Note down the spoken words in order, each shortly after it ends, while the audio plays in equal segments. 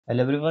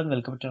Hello everyone,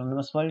 welcome to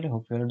Anonymous World.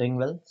 Hope you are doing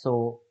well.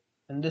 So,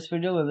 in this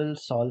video, we will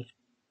solve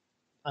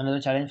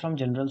another challenge from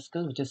General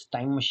Skill, which is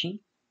Time Machine.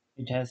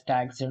 It has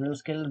tags General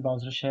Skill,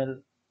 Browser Shell,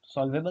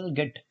 Solvable,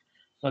 Git.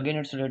 So again,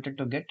 it's related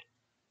to Git.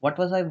 What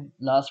was I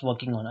last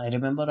working on? I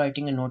remember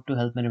writing a note to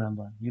help me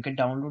remember. You can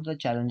download the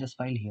challenges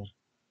file here.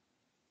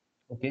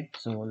 Okay,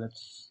 so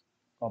let's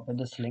copy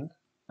this link.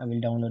 I will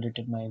download it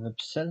in my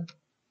web cell.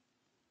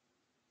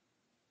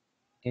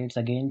 Okay, it's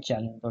again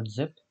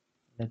challenge.zip.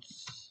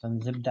 Let's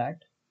unzip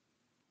that.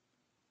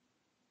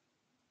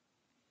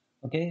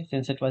 Okay,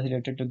 since it was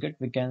related to Git,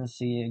 we can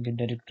see Git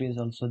directory is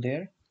also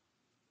there.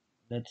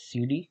 Let's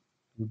cd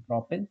to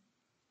drop in.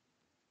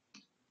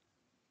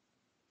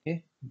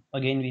 Okay,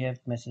 again we have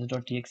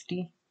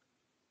message.txt.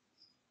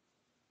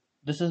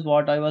 This is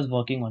what I was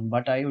working on,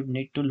 but I would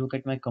need to look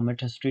at my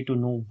commit history to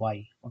know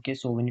why. Okay,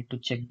 so we need to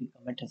check the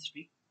commit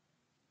history.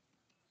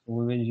 So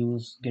we will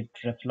use git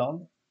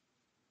reflog.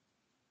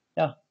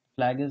 Yeah,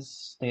 flag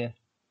is there.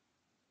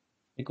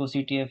 Pico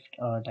CTF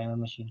timer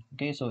machine.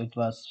 Okay, so it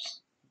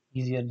was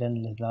easier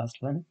than the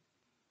last one.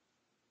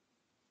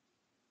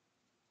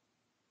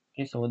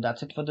 Okay, so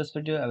that's it for this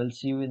video. I will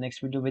see you in next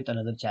video with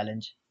another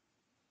challenge.